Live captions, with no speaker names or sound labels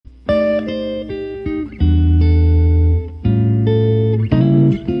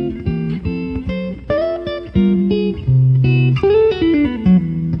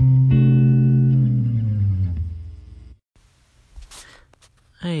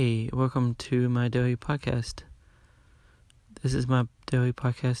Hey, welcome to my daily podcast. This is my daily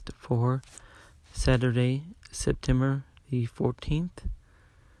podcast for Saturday, September the 14th,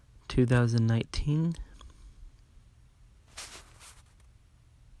 2019.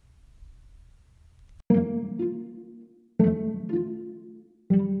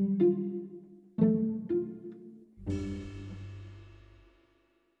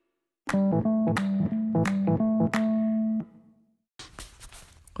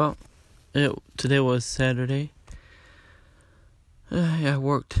 Well, today was Saturday. I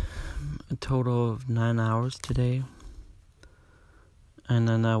worked a total of 9 hours today. And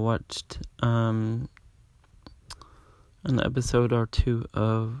then I watched an episode or two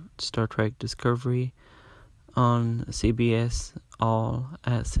of Star Trek Discovery on CBS All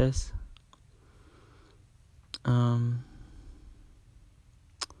Access. Didn't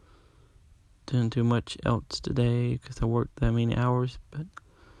do much else today because I worked that many hours, but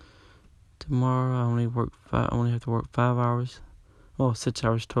tomorrow I only have to work 5 hours. Well, 6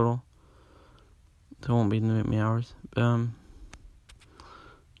 hours total. So it won't be that many hours. This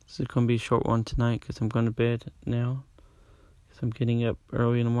is going to be a short one tonight because I'm going to bed now. Because I'm getting up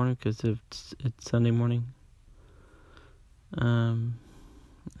early in the morning because it's Sunday morning. I'm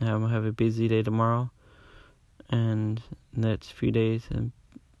going to have a busy day tomorrow. And the next few days I'm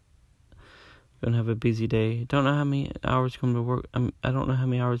going to have a busy day. Don't know how many hours I'm going to work. I don't know how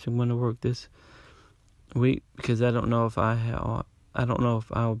many hours I'm going to work this week because I don't know if I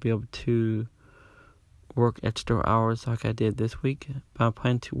will be able to work extra hours like I did this week. But I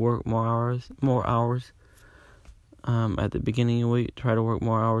plan to work more hours at the beginning of the week. Try to work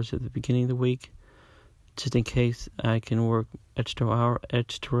more hours at the beginning of the week, just in case I can work extra hours.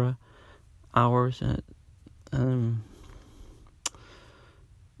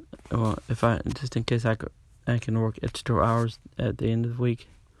 Just in case I can work extra hours at the end of the week,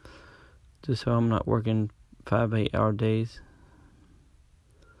 just so I'm not working 5 8-hour days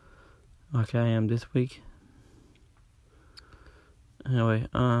like I am this week. Anyway,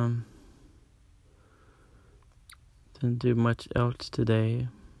 didn't do much else today.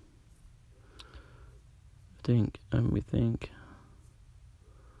 Let me think.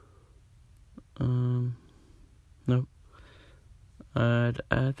 Nope.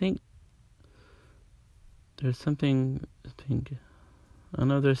 I think there's something. I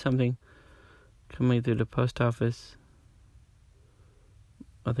know there's something coming through the post office.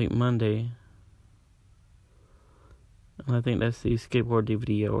 I think Monday. And I think that's the skateboard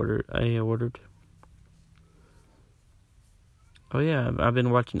DVD I ordered. Oh yeah, I've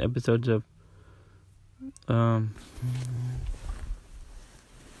been watching episodes of I've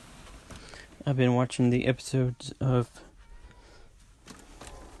been watching the episodes of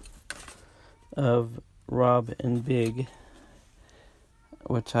Rob and Big,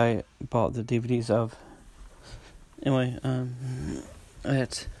 which I bought the DVDs of. Anyway,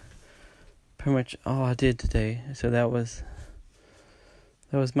 that's pretty much all I did today. So that was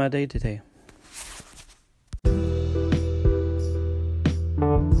my day today.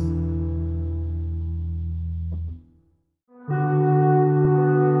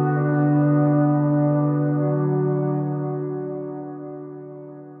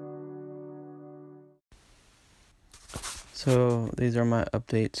 So these are my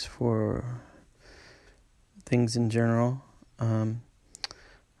updates for things in general. I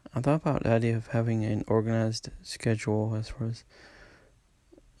thought about the idea of having an organized schedule as far as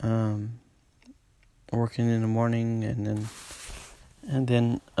working in the morning and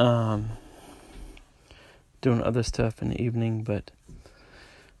then doing other stuff in the evening, but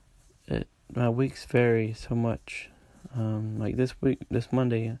my weeks vary so much. Like this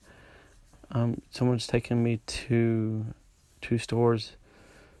Monday, someone's taking me to 2 stores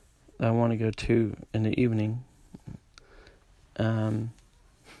that I want to go to in the evening. And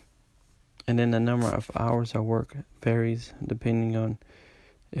then the number of hours I work varies depending on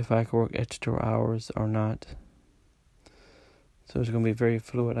if I can work extra hours or not. So it's going to be very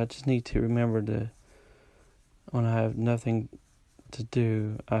fluid. I just need to remember when I have nothing to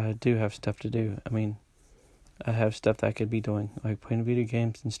do, I do have stuff to do. I mean, I have stuff that I could be doing, like playing video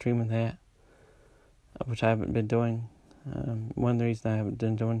games and streaming that, which I haven't been doing. One of the reasons I haven't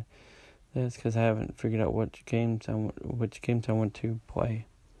been doing that is because I haven't figured out which games I want to play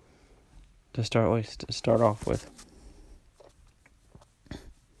to start off with.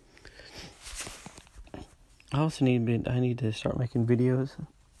 I also need to start making videos.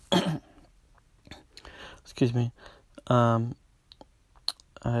 Excuse me. I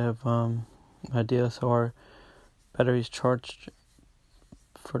have my DSLR batteries charged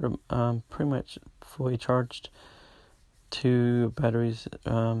for the pretty much fully charged, two batteries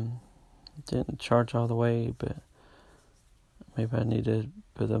didn't charge all the way, but maybe I need to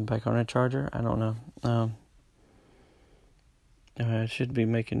put them back on a charger. I don't know. I should be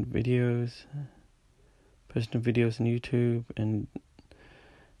making videos, posting videos on YouTube, and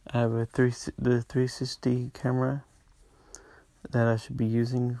I have the 360 camera that I should be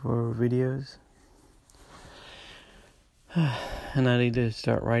using for videos. And I need to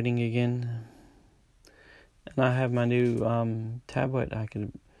start writing again. And I have my new tablet. I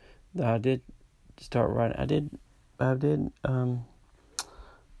did start writing. I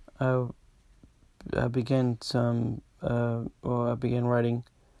began I began writing.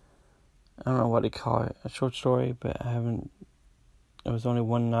 I don't know what to call it, a short story, but I haven't. It was only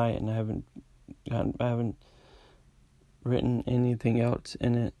one night, and I haven't written anything else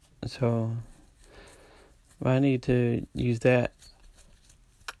in it. So I need to use that.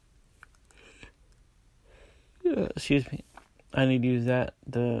 Excuse me. I need to use that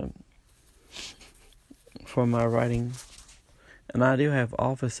for my writing, and I do have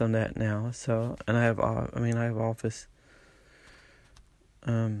Office on that now. So, and I have Office.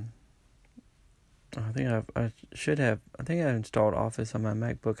 I think I installed Office on my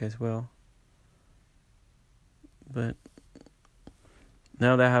MacBook as well. But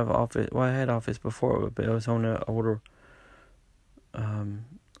now that I have Office, well, I had Office before, but it was on an older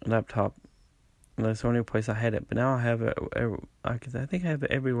laptop. And that's the only place I had it. But now I have it. I think I have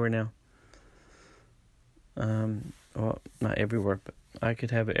it everywhere now. Well, not everywhere, but I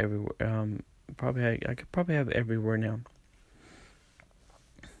could have it everywhere. I could probably have it everywhere now.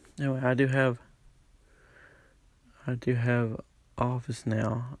 Anyway, I do have Office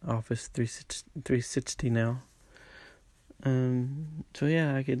now, Office 360 now. So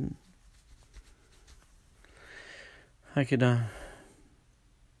yeah, I could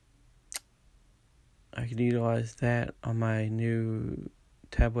utilize that on my new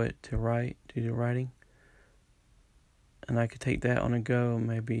tablet to do the writing. And I could take that on a go,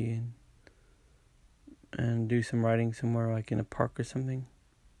 maybe, and do some writing somewhere, like in a park or something.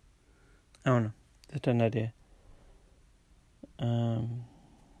 I don't know. That's an idea.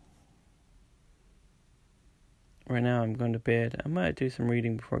 Right now I'm going to bed. I might do some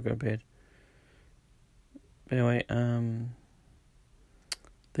reading before I go to bed. But anyway,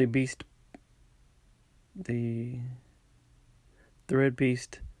 the Red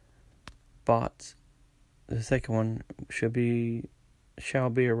Beast bots, the second one shall be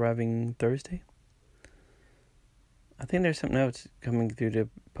arriving Thursday. I think there's something else coming through the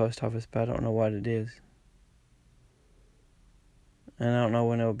post office, but I don't know what it is. And I don't know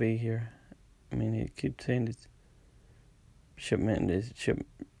when it'll be here. I mean, it keeps saying it's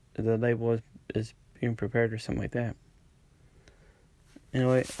the label is being prepared or something like that.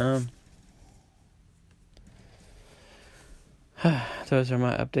 Anyway, those are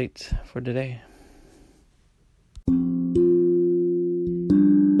my updates for today.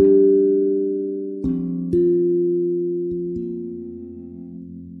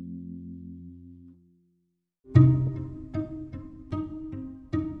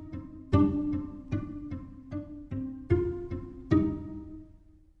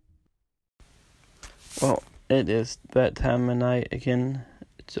 Well, it is that time of night again.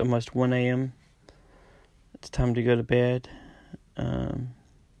 It's almost 1 a.m. It's time to go to bed. I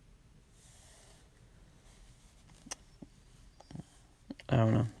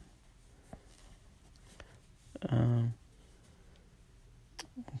don't know. I'm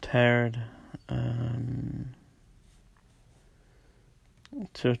tired.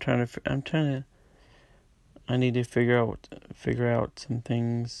 So I need to figure out some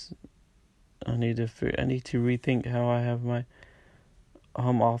things. I need to rethink how I have my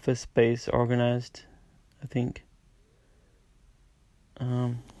home office space organized, I think.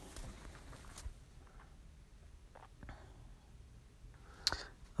 I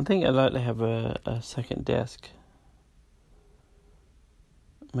think I'd like to have a second desk.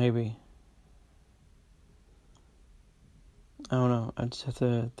 Maybe. I don't know. I just have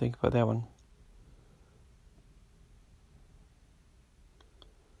to think about that one.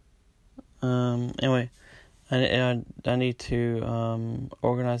 Anyway, I need to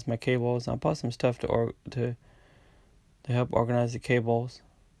organize my cables. I bought some stuff to help organize the cables.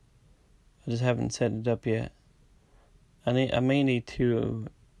 I just haven't set it up yet. I may need to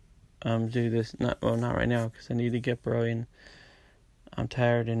do this. Not right now, because I need to get up early and I'm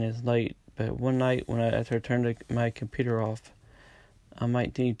tired and it's late. But one night after I turn my computer off, I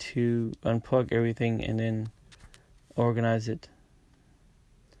might need to unplug everything and then organize it.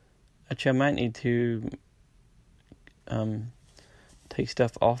 Actually, I might need to take some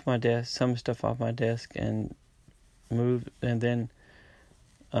stuff off my desk, and move and then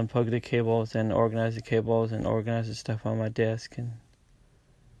unplug the cables and organize the cables and organize the stuff on my desk,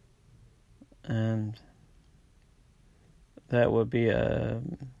 and that would be I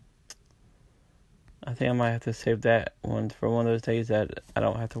think I might have to save that one for one of those days that I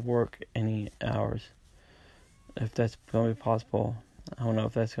don't have to work any hours, if that's going to be possible. I don't know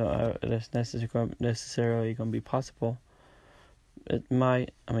if that's necessarily going to be possible. It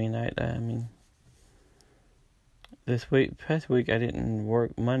might. I mean, past week, I didn't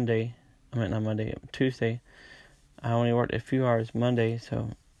work Monday. Not Monday, Tuesday. I only worked a few hours Monday,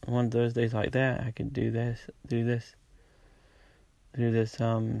 so one of those days like that, I could do this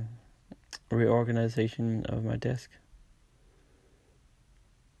reorganization of my desk.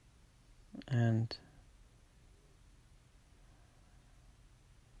 And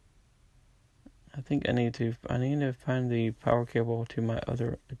I think I need to find the power cable to my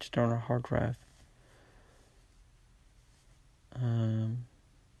other external hard drive.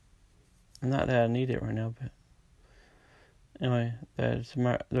 Not that I need it right now, but anyway, those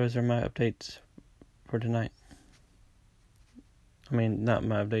are my updates for tonight. I mean, not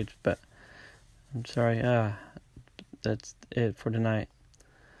my updates, but I'm sorry. That's it for tonight.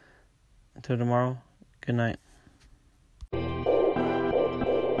 Until tomorrow, good night.